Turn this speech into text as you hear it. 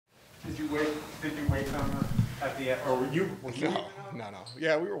Did you wait? Did you wait them at the end, or were you? No.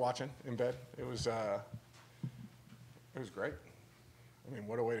 Yeah, we were watching in bed. It was great. I mean,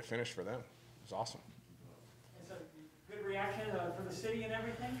 what a way to finish for them. It was awesome. And so, good reaction for the city and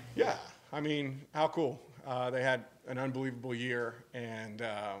everything. Yeah, I mean, how cool. They had an unbelievable year, and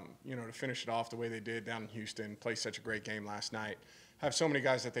to finish it off the way they did down in Houston, play such a great game last night. Have so many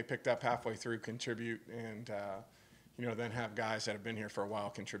guys that they picked up halfway through contribute, and then have guys that have been here for a while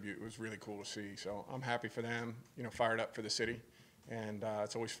contribute. It was really cool to see. So I'm happy for them. Fired up for the city, and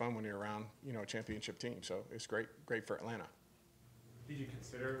it's always fun when you're around a championship team. So it's great for Atlanta. Did you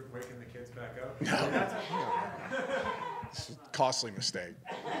consider waking the kids back up? No. It's a costly mistake.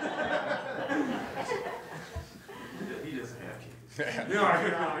 He doesn't have kids. No,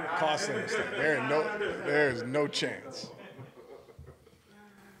 costly mistake. There is no chance.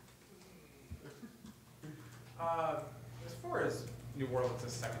 As far as New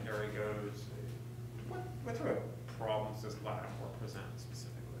Orleans' secondary goes, what sort of problems does Lattimore present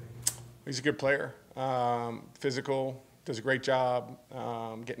specifically? He's a good player, physical, does a great job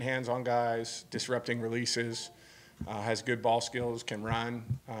getting hands on guys, disrupting releases, has good ball skills, can run.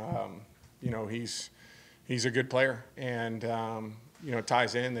 He's a good player, and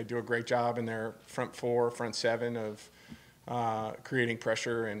ties in. They do a great job in their front four, front seven of creating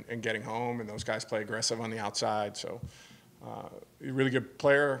pressure and getting home, and those guys play aggressive on the outside. So a really good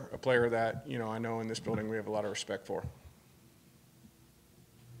player, a player that I know in this building we have a lot of respect for.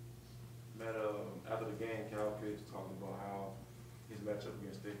 Matt, after the game, Cal Pitts talking about how his matchup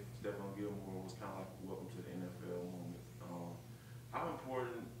against Stephon Gilmore was kind of like a welcome to the NFL moment. How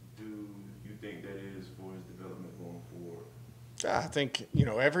important do you think that is for his development going forward? I think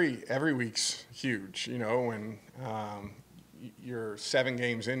every week's huge. When you're 7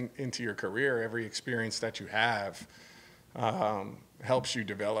 games into your career, every experience that you have helps you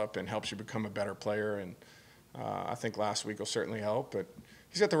develop and helps you become a better player. And I think last week will certainly help. But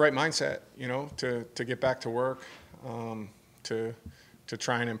he's got the right mindset, to get back to work, to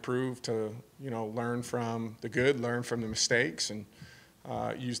try and improve, to learn from the good, learn from the mistakes, and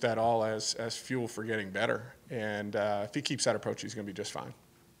use that all as fuel for getting better. And if he keeps that approach, he's going to be just fine.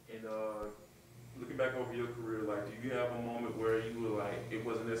 And looking back over your career, do you have a moment where you were like, it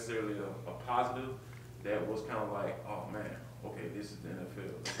wasn't necessarily a positive, that was kind of like, oh man, okay, this is the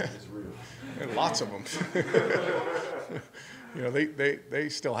NFL, it's real? And lots of them. They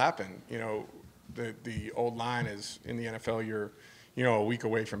still happen. The old line is in the NFL, you're a week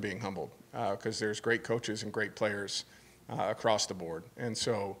away from being humbled because there's great coaches and great players across the board. And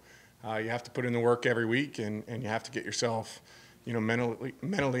so you have to put in the work every week, and you have to get yourself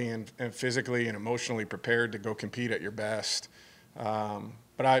mentally and physically and emotionally prepared to go compete at your best.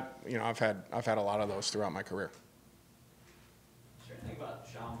 But I've had a lot of those throughout my career. Is there anything about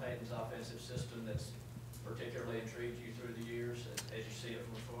Sean Payton's offensive system that's particularly intrigued you through the years as you see it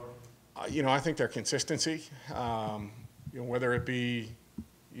from afar? I think their consistency, whether it be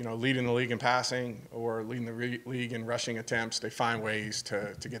leading the league in passing or leading the league in rushing attempts, they find ways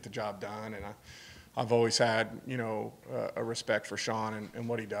to get the job done. And I've always had a respect for Sean and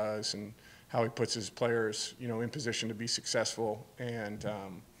what he does and how he puts his players in position to be successful. And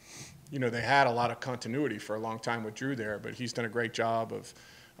they had a lot of continuity for a long time with Drew there, but he's done a great job of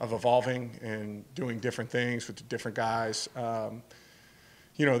evolving and doing different things with the different guys that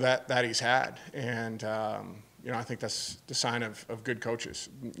he's had. And I think that's the sign of good coaches,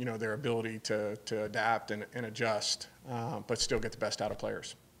 their ability to adapt and adjust, but still get the best out of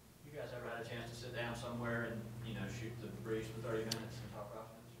players. You guys ever had a chance to sit down somewhere and, shoot the breeze for 30 minutes and talk offense?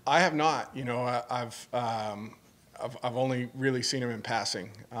 I have not. I've only really seen him in passing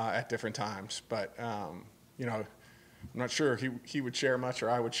at different times, but I'm not sure he would share much or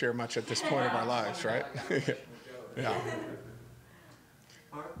I would share much at this point of our lives, right? Yeah.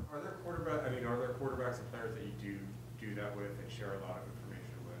 Are there quarterbacks and players that you do that with and share a lot of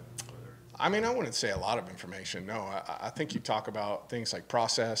information with? I mean, I wouldn't say a lot of information. No, I think you talk about things like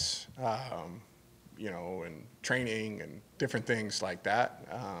process, and training and different things like that.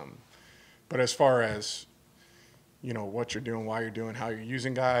 But as far as what you're doing, why you're doing, how you're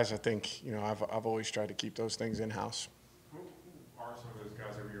using guys, I think I've always tried to keep those things in house. Who are some of those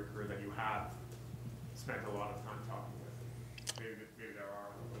guys over your career that you have spent a lot of time talking with? Maybe there are.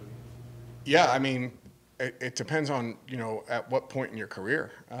 Yeah, I mean, it depends on at what point in your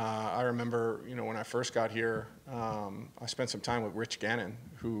career. I remember when I first got here, I spent some time with Rich Gannon,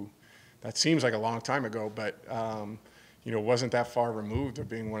 who that seems like a long time ago, but wasn't that far removed of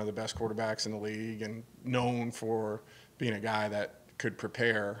being one of the best quarterbacks in the league and known for being a guy that could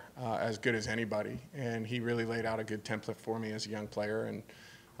prepare as good as anybody. And he really laid out a good template for me as a young player, and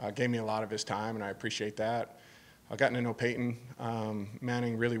gave me a lot of his time, and I appreciate that. I've gotten to know Peyton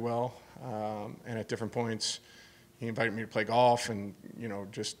Manning really well, and at different points, he invited me to play golf and,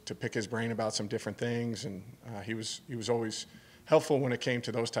 just to pick his brain about some different things. And he was always helpful when it came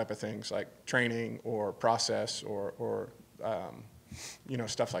to those type of things like training or process or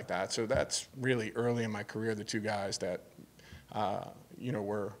stuff like that. So that's really early in my career, the two guys that,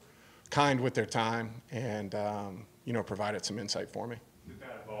 were kind with their time and, provided some insight for me. Did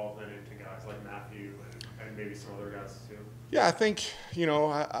that evolve then into guys like Matthew and maybe some other guys too? Yeah, I think,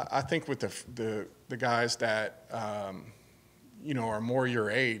 I think with the guys that, are more your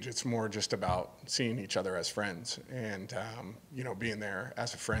age, it's more just about seeing each other as friends and, being there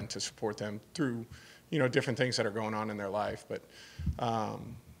as a friend to support them through, different things that are going on in their life. But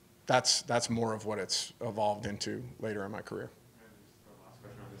that's more of what it's evolved into later in my career. And just the last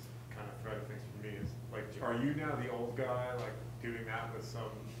question on this kind of thread of things for me is, like, are you now the old guy, like, doing that with some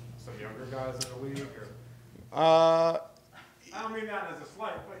younger guys in the league? Or? I don't mean that as a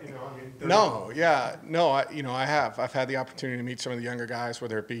slight, but I have. I've had the opportunity to meet some of the younger guys,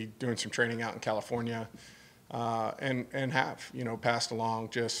 whether it be doing some training out in California, and have, passed along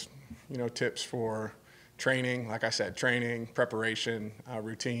just, tips for training, like I said, training, preparation,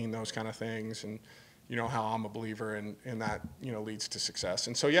 routine, those kind of things, and, how I'm a believer in that, leads to success.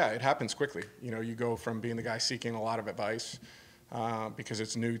 And so, yeah, it happens quickly. You go from being the guy seeking a lot of advice because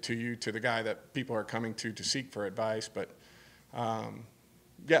it's new to you to the guy that people are coming to seek for advice, but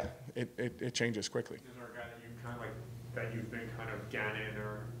it changes quickly. Is there a guy that you kind of like that you've been kind of Gannon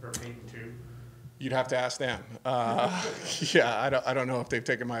or Peyton to? You'd have to ask them. I don't know if they've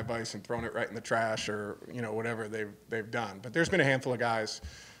taken my advice and thrown it right in the trash or whatever they've done. But there's been a handful of guys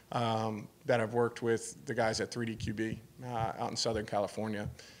that I've worked with, the guys at 3DQB out in Southern California,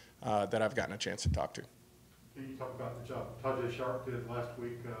 that I've gotten a chance to talk to. Can you talk about the job Tajay Sharp did last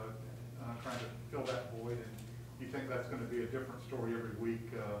week, trying to fill that void? And you think that's going to be a different story every week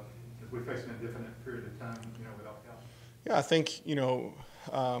as we face an indefinite period of time, without help? Yeah, I think,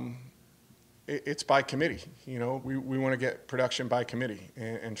 it's by committee. We want to get production by committee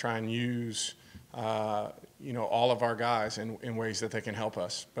and try and use, all of our guys in ways that they can help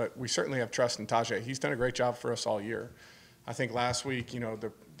us. But we certainly have trust in Tajay. He's done a great job for us all year. I think last week,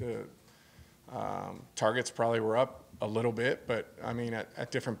 the targets probably were up a little bit, but I mean,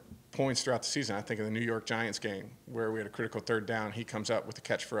 at different points throughout the season, I think of the New York Giants game where we had a critical third down, he comes up with a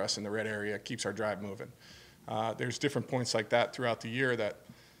catch for us in the red area, keeps our drive moving. There's different points like that throughout the year that,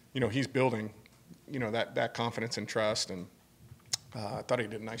 he's building, that confidence and trust, and I thought he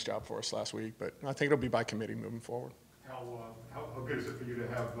did a nice job for us last week, but I think it'll be by committee moving forward. How good is it for you to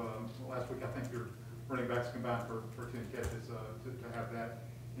have, last week I think your running backs combined for 10 catches, to have that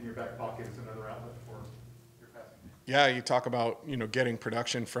in your back pocket as another outlet for your passing game? Yeah, you talk about, getting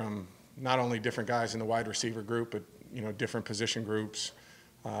production from not only different guys in the wide receiver group, but, different position groups.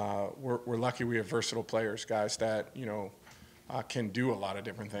 We're lucky we have versatile players, guys that, can do a lot of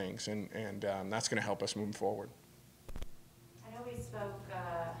different things, and that's going to help us moving forward. I know we spoke,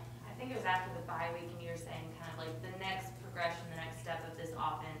 I think it was after the bye week, and you were saying kind of like the next progression, the next step of this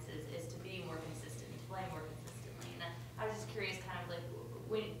offense is to be more consistent, to play more consistently. And I was just curious, kind of like,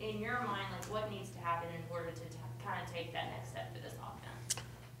 in your mind, like what needs to happen in order to kind of take that next step for this offense?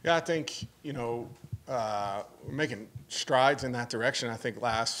 Yeah, I think, we're making strides in that direction. I think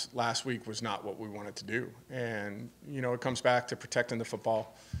last week was not what we wanted to do. And, it comes back to protecting the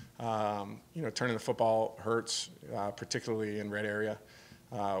football. Turning the football hurts, particularly in red area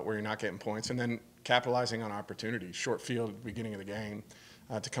where you're not getting points. And then capitalizing on opportunities. Short field at the beginning of the game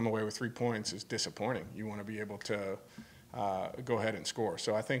to come away with 3 points is disappointing. You want to be able to go ahead and score.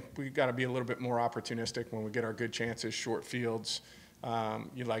 So I think we've got to be a little bit more opportunistic when we get our good chances, short fields.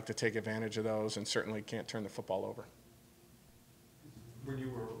 You'd like to take advantage of those, and certainly can't turn the football over. When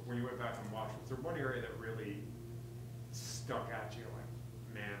you went back and watched, was there one area that really stuck at you,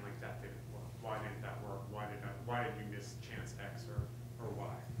 like, man, like that didn't work? Why didn't that work? Why did you miss chance X or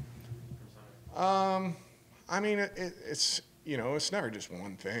Y from Sunday? I mean, it's it's never just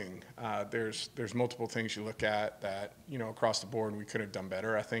one thing. There's multiple things you look at that across the board we could have done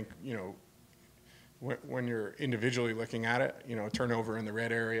better. I think when you're individually looking at it, turnover in the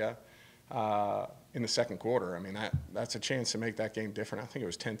red area in the second quarter, I mean, that's a chance to make that game different. I think it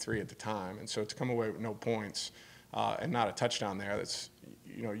was 10-3 at the time. And so to come away with no points and not a touchdown there, that's,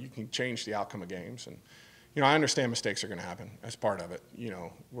 you can change the outcome of games. And, I understand mistakes are going to happen as part of it.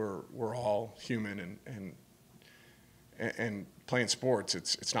 We're all human and playing sports,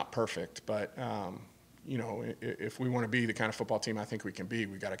 it's not perfect. But, if we want to be the kind of football team I think we can be,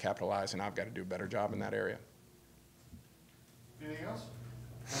 we've got to capitalize, and I've got to do a better job in that area. Anything else?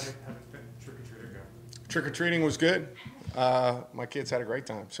 Trick-or-treating was good. My kids had a great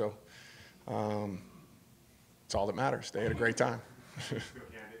time, so it's all that matters. They had a great time. Steal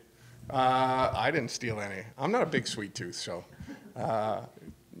candy? I didn't steal any. I'm not a big sweet tooth, so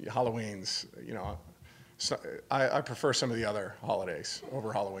Halloween's, you know, so I prefer some of the other holidays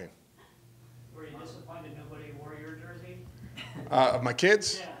over Halloween. Were you disappointed nobody wore your jersey? Of my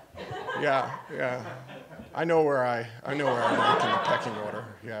kids? Yeah. Yeah. I know where I rank in the pecking order.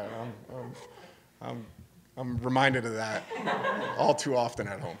 Yeah, I'm reminded of that all too often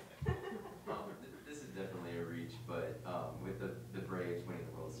at home. This is definitely a reach, but with the Braves winning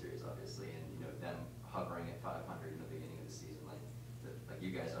the World Series, obviously, and you know them hovering at 500 in the beginning of the season, like you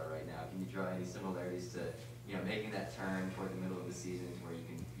guys are right now, can you draw any similarities to making that turn toward the middle of the season, where you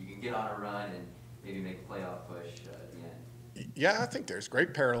can get on a run and maybe make a playoff push at the end? Yeah, I think there's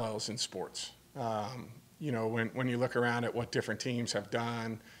great parallels in sports. You know, when you look around at what different teams have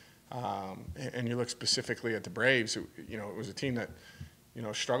done, and you look specifically at the Braves, you know, it was a team that, you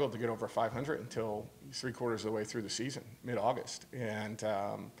know, struggled to get over 500 until 3/4 of the way through the season, mid-August, and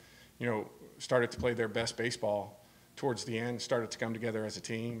you know, started to play their best baseball towards the end, started to come together as a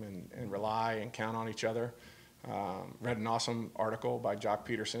team and rely and count on each other. Read an awesome article by Jock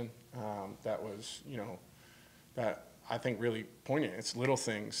Peterson that was, you know, that I think really poignant. It's little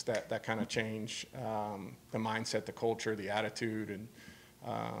things that kind of change the mindset, the culture, the attitude, and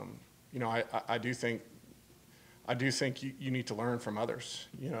you know, I do think you need to learn from others,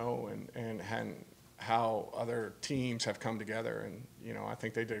 you know, and how other teams have come together, and you know, I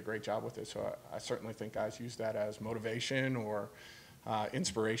think they did a great job with it. So I certainly think guys use that as motivation or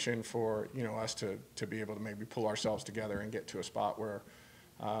inspiration for, you know, us to be able to maybe pull ourselves together and get to a spot where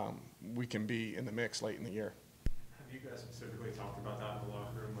we can be in the mix late in the year. Have you guys specifically talked about that in the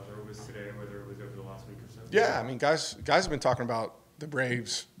locker room, whether it was today, whether it was over the last week or so? Yeah, I mean, guys have been talking about the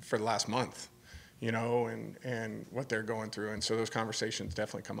Braves for the last month, you know, and what they're going through, and so those conversations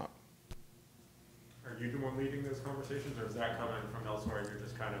definitely come up. Are you the one leading those conversations, or is that coming from elsewhere and you're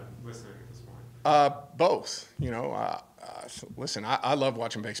just kind of listening at this point? Both, you know. Listen, I love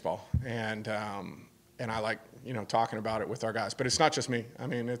watching baseball, and I like, you know, talking about it with our guys. But it's not just me. I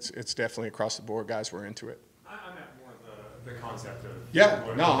mean, it's definitely across the board. Guys were into it. I meant more the concept of.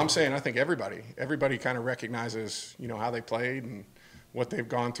 Yeah, no, I'm saying I think everybody kind of recognizes, you know, how they played and what they've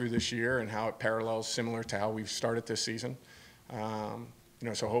gone through this year and how it parallels similar to how we've started this season. You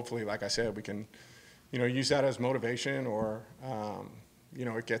know, so hopefully, like I said, we can, you know, use that as motivation, or you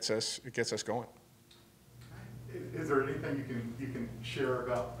know, it gets us going. Is there anything you can share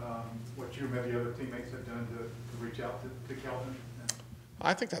about what you and maybe other teammates have done to reach out to Calvin?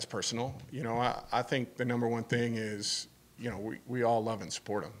 I think that's personal. You know, I think the number one thing is, you know, we all love and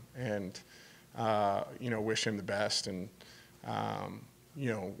support him, and you know, wish him the best. And you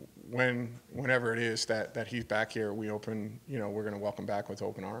know, whenever it is that he's back here, we're going to welcome back with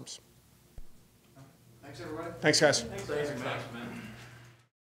open arms. Thanks, everybody. Thanks, guys. Thanks, man.